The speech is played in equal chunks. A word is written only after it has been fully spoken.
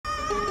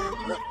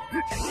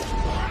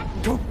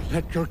Don't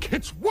let your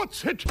kids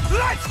what's it.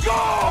 Let's go!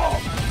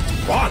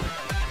 1,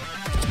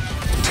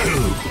 2,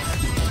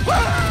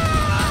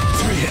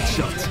 3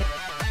 headshots.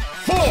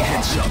 4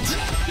 headshots.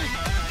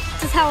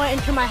 This is how I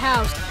enter my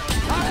house.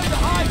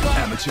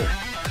 Amateur.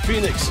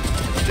 Phoenix.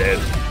 Dead.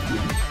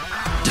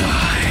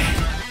 Die.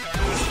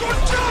 Good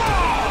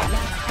job!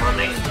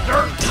 Running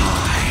dirt.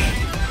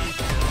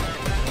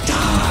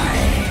 Die.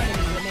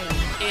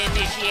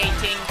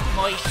 Initiating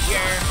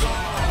moisture.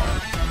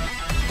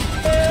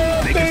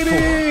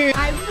 Baby!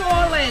 I've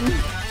fallen.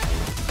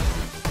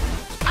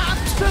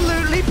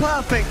 Absolutely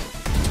perfect.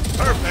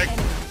 Perfect.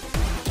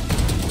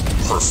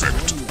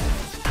 Perfect.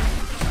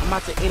 I'm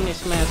about to end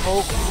this man's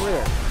whole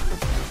career.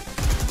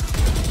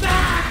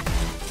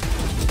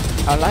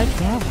 I like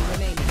that.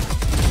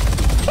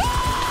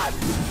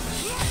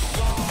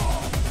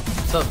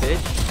 What's up,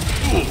 bitch?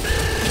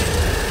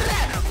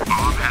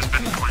 Bomb has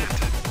been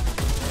planted.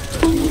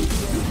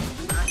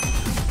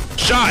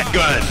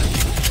 Shotgun.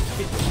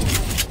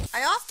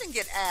 I often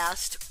get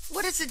asked,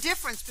 what is the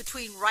difference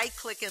between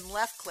right-click and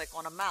left-click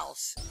on a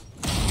mouse?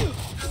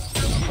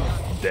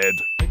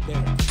 Dead.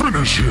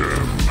 Finish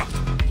him.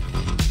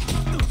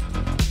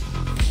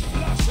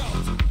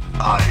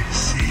 I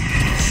see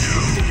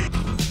you.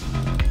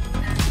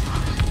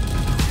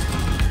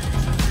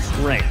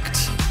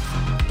 Ranked.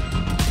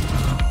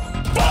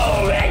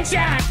 Oh,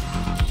 headshot!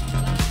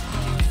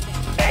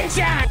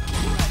 Headshot!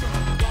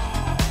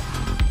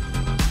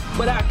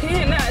 But I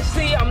cannot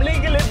see, I'm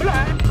legally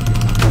blind.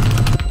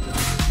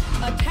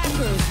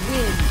 Attackers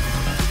win.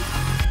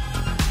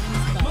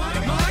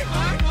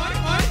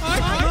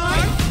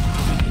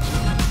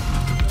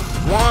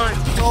 One.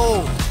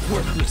 Oh,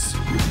 worthless.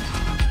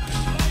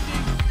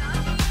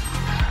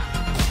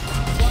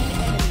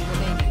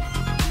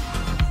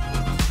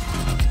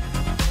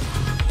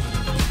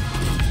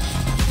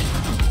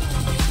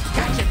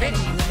 Gotcha,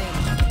 bitch.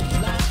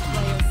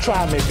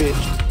 Try me,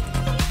 bitch.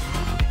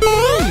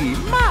 Hey,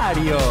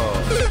 Mario!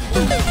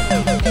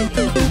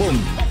 Boom.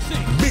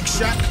 Big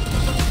shot.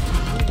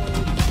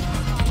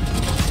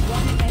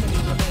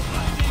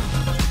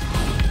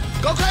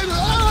 Go crazy.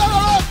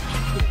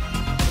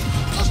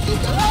 Go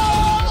stupid.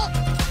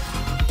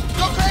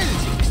 Go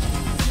crazy.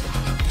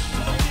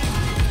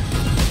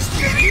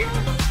 Skinny.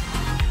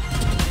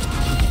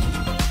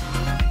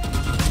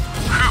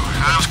 Whew,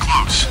 that was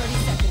close. 30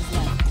 seconds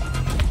left.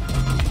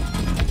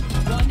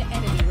 One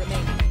enemy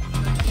remaining.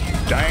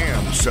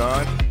 Damn,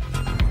 son.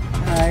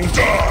 Hi.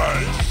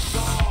 Die.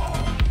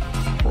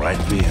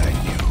 Right behind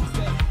you.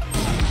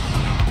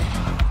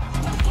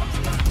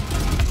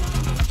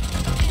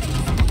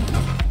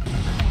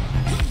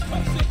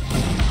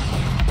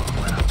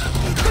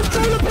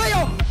 Control the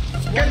player!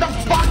 Get the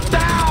fuck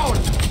down!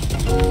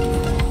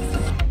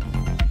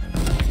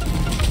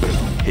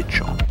 Hit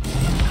shot.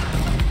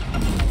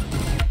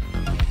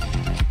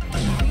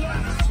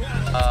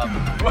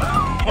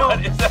 What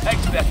is that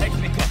actually?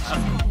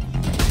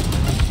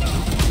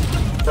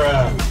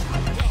 Bruh.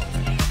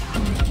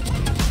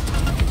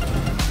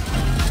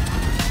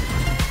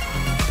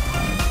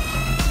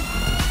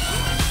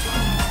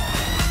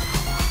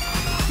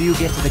 Do you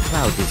get to the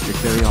Cloud District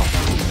very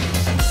often?